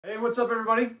what's up,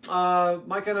 everybody?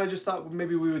 Myca and I just thought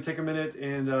maybe we would take a minute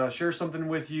and share something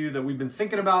with you that we've been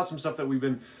thinking about, some stuff that we've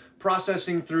been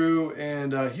processing through.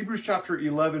 And Hebrews chapter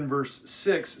 11, verse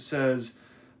 6 says,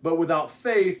 "But without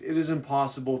faith it is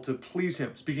impossible to please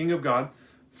him." Speaking of God,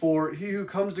 "For he who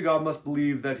comes to God must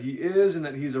believe that he is, and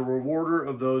that he's a rewarder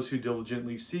of those who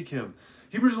diligently seek him."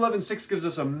 Hebrews 11:6 gives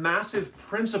us a massive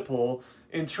principle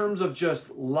in terms of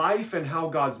just life and how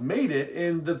God's made it.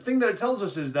 And the thing that it tells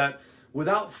us is that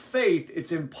without faith,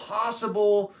 it's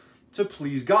impossible to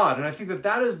please God. And I think that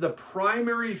that is the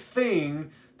primary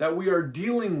thing that we are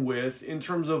dealing with in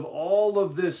terms of all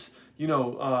of this,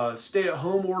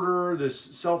 stay-at-home order, this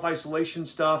self-isolation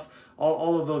stuff,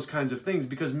 all of those kinds of things.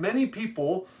 Because many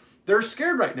people, they're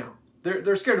scared right now.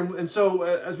 They're scared. And so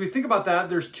as we think about that,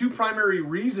 there's two primary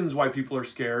reasons why people are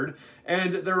scared.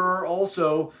 And there are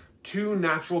also two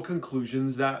natural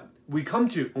conclusions that we come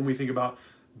to when we think about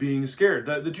being scared.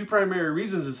 The two primary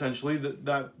reasons, essentially,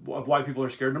 that of why people are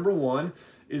scared. Number one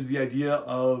is the idea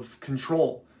of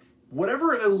control.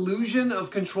 Whatever illusion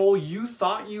of control you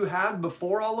thought you had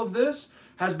before all of this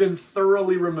has been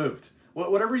thoroughly removed.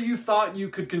 Whatever you thought you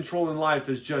could control in life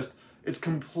is just, it's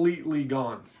completely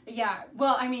gone. Yeah,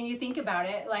 well, I mean, you think about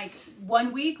it, like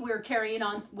 1 week we're carrying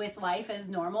on with life as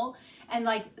normal, and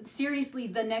like seriously,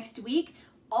 the next week,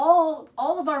 all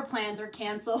of our plans are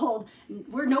canceled.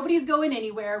 Nobody's going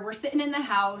anywhere. We're sitting in the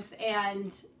house,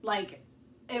 and like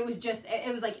it was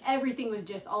like everything was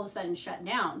just all of a sudden shut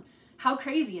down. How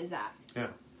crazy is that? Yeah.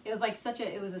 It was like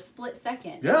it was a split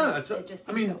second. Yeah, it just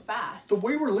seems so fast. The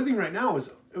way we're living right now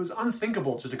it was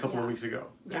unthinkable just a couple of weeks ago.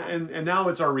 Yeah. And now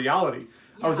it's our reality.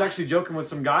 Yeah. I was actually joking with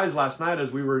some guys last night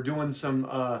as we were doing some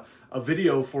a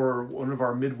video for one of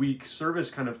our midweek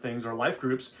service kind of things, our life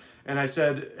groups. And I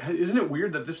said, isn't it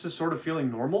weird that this is sort of feeling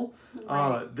normal?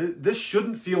 Right. This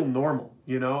shouldn't feel normal,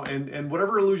 and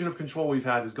whatever illusion of control we've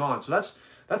had is gone. So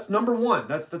that's number one.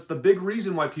 That's the big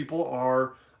reason why people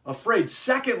are afraid.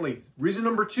 Secondly, reason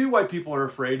number two why people are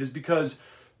afraid is because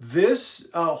this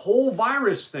whole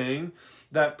virus thing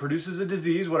that produces a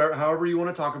disease, however you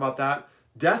want to talk about that,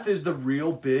 death is the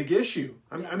real big issue.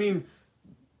 I mean,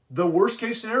 the worst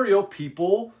case scenario,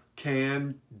 people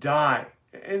can die.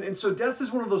 And so death is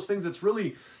one of those things that's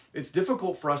really, it's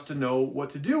difficult for us to know what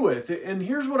to do with. And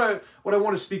here's what I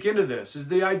want to speak into this, is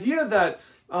the idea that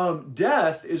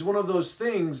death is one of those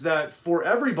things that for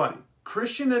everybody,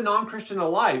 Christian and non-Christian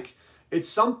alike, it's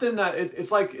something that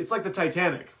it's like the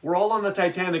Titanic. We're all on the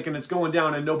Titanic and it's going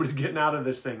down and nobody's getting out of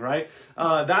this thing, right?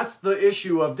 That's the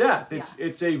issue of death.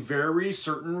 It's a very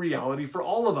certain reality for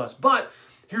all of us. But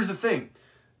here's the thing.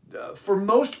 For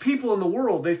most people in the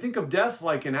world, they think of death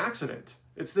like an accident.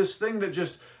 It's this thing that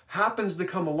just happens to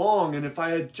come along, and if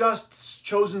I had just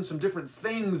chosen some different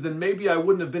things, then maybe I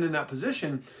wouldn't have been in that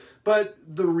position. But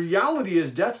the reality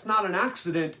is death's not an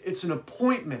accident, it's an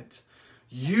appointment.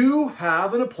 You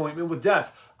have an appointment with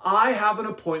death. I have an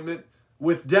appointment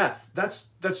with death. That's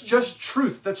just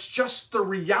truth. That's just the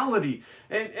reality.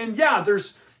 And yeah,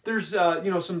 there's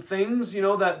some things,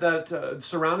 that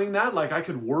surrounding that, like I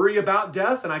could worry about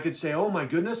death and I could say, oh my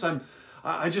goodness,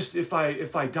 if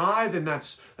I die, then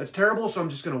that's terrible. So I'm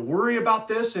just going to worry about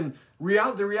this. And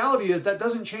the reality is that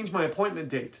doesn't change my appointment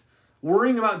date.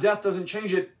 Worrying about death doesn't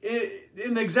change it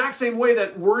in the exact same way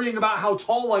that worrying about how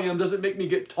tall I am doesn't make me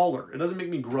get taller. It doesn't make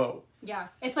me grow. Yeah.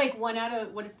 It's like what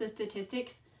is the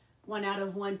statistics? 1 out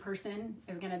of 1 person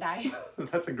is going to die.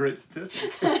 That's a great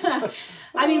statistic.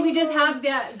 I mean, we just have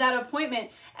that appointment.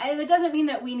 And it doesn't mean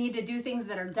that we need to do things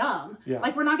that are dumb. Yeah.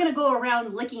 Like, we're not going to go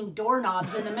around licking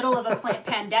doorknobs in the middle of a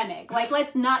pandemic. Like,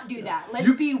 let's not do that.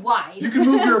 Let's be wise. You can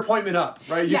move your appointment up,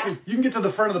 right? You can get to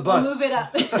the front of the bus. Move it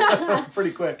up.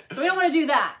 Pretty quick. So we don't want to do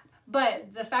that.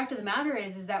 But the fact of the matter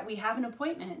is that we have an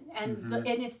appointment. And, and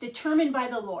it's determined by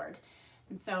the Lord.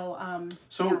 And so,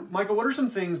 Myca, what are some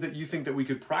things that you think that we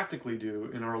could practically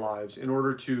do in our lives in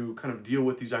order to kind of deal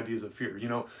with these ideas of fear?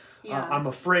 I'm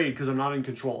afraid because I'm not in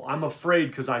control. I'm afraid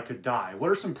because I could die. What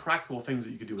are some practical things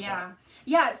that you could do with that?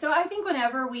 Yeah, so I think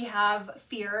whenever we have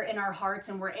fear in our hearts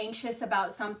and we're anxious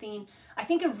about something, I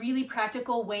think a really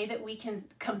practical way that we can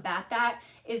combat that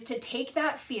is to take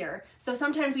that fear. So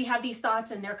sometimes we have these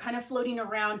thoughts and they're kind of floating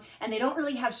around and they don't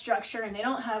really have structure and they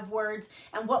don't have words.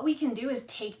 And what we can do is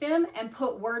take them and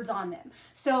put words on them.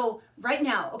 So right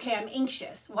now, okay, I'm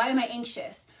anxious. Why am I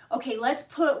anxious? Okay, let's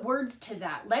put words to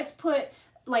that. Let's put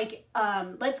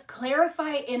let's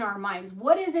clarify in our minds.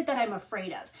 What is it that I'm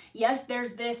afraid of? Yes,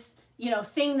 there's this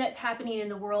thing that's happening in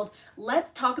the world.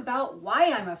 Let's talk about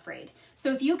why I'm afraid.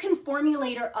 So if you can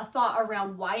formulate a thought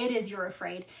around why it is you're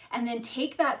afraid, and then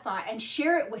take that thought and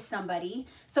share it with somebody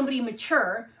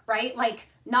mature, right? Like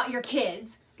not your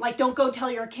kids, Like, don't go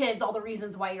tell your kids all the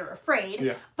reasons why you're afraid,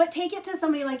 Yeah. but take it to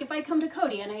somebody. Like, if I come to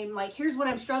Cody and I'm like, here's what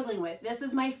I'm struggling with, this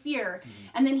is my fear,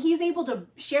 and then he's able to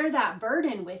share that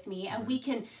burden with me, and we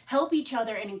can help each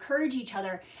other and encourage each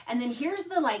other. And then here's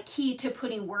the like key to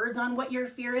putting words on what your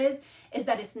fear is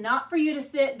that it's not for you to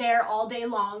sit there all day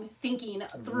long thinking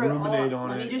through, Ruminate on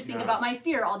let me it. just think Yeah. about my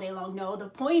fear all day long. No, the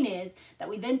point is that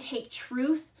we then take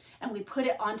truth and we put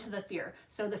it onto the fear.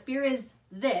 So the fear is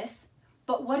this,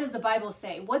 but what does the Bible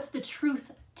say? What's the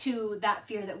truth to that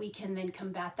fear that we can then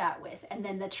combat that with? And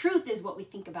then the truth is what we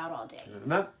think about all day.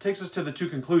 And that takes us to the two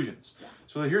conclusions. Yeah.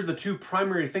 So here's the two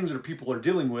primary things that people are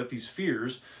dealing with, these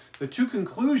fears. The two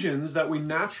conclusions that we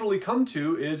naturally come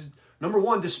to is, number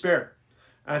one, despair.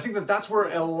 And I think that that's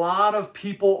where a lot of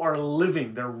people are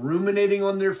living. They're ruminating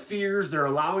on their fears. They're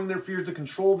allowing their fears to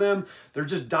control them. They're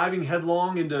just diving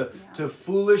headlong into to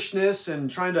foolishness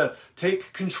and trying to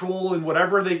take control in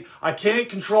whatever I can't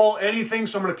control anything,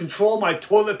 so I'm going to control my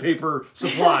toilet paper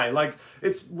supply. Like,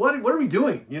 it's, what are we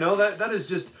doing? You know, that is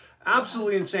just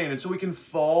absolutely insane. And so we can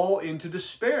fall into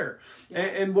despair.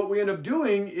 And what we end up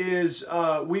doing is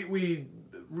we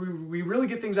really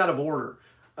get things out of order.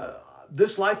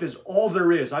 This life is all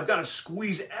there is. I've got to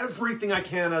squeeze everything I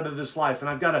can out of this life. And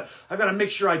I've got to make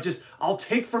sure I'll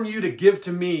take from you to give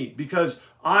to me, because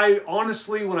I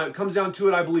honestly, when it comes down to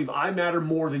it, I believe I matter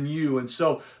more than you. And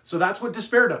so that's what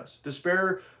despair does.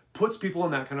 Despair puts people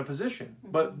in that kind of position.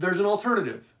 But there's an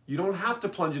alternative. You don't have to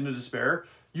plunge into despair.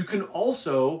 You can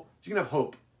have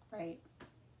hope. Right.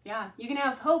 Yeah. You can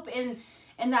have hope in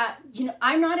that,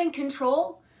 I'm not in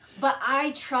control, but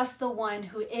I trust the one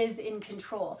who is in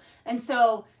control. And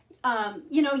so,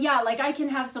 like I can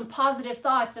have some positive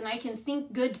thoughts and I can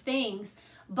think good things,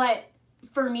 but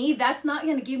for me, that's not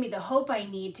going to give me the hope I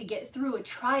need to get through a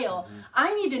trial.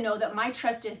 I need to know that my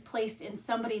trust is placed in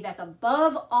somebody that's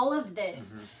above all of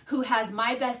this, who has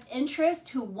my best interest,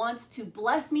 who wants to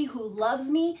bless me, who loves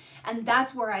me, and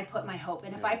that's where I put my hope.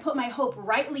 And if I put my hope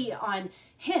rightly on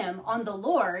him, on the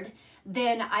Lord,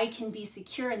 then I can be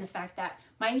secure in the fact that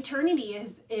my eternity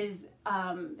is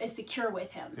secure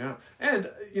with him. Yeah. And,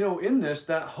 in this,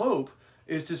 that hope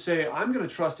is to say, I'm going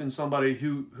to trust in somebody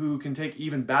who can take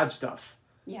even bad stuff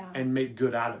and make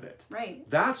good out of it. Right.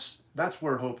 That's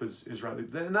where hope is rightly.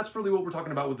 And that's really what we're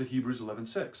talking about with the Hebrews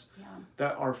 11:6. Yeah.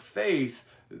 That our faith,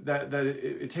 that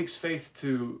it takes faith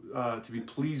to be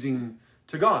pleasing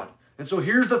to God. And so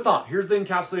here's the thought. Here's the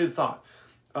encapsulated thought.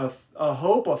 A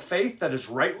hope, a faith that is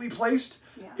rightly placed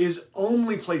is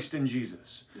only placed in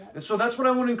Jesus. Yep. And so that's what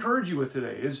I want to encourage you with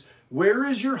today is, where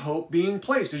is your hope being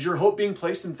placed? Is your hope being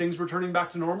placed in things returning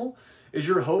back to normal? Is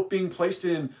your hope being placed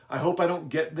in, I hope I don't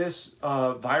get this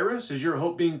virus? Is your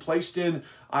hope being placed in,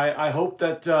 I hope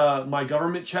that my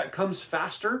government check comes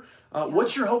faster?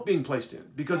 What's your hope being placed in?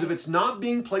 Because if it's not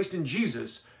being placed in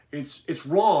Jesus, it's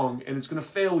wrong and it's going to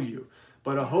fail you.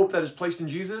 But a hope that is placed in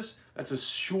Jesus, that's a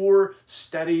sure,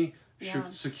 steady,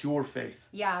 secure faith.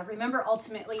 Yeah, remember,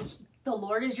 ultimately, the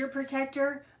Lord is your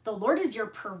protector, the Lord is your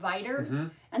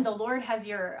provider, and the Lord has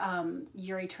your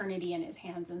eternity in his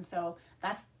hands. And so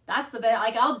that's the best.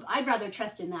 Like, I'd rather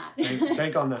trust in that.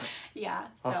 Bank on that. Yeah.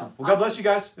 Awesome. Well, God bless you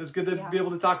guys. It's good to be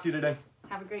able to talk to you today.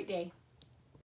 Have a great day.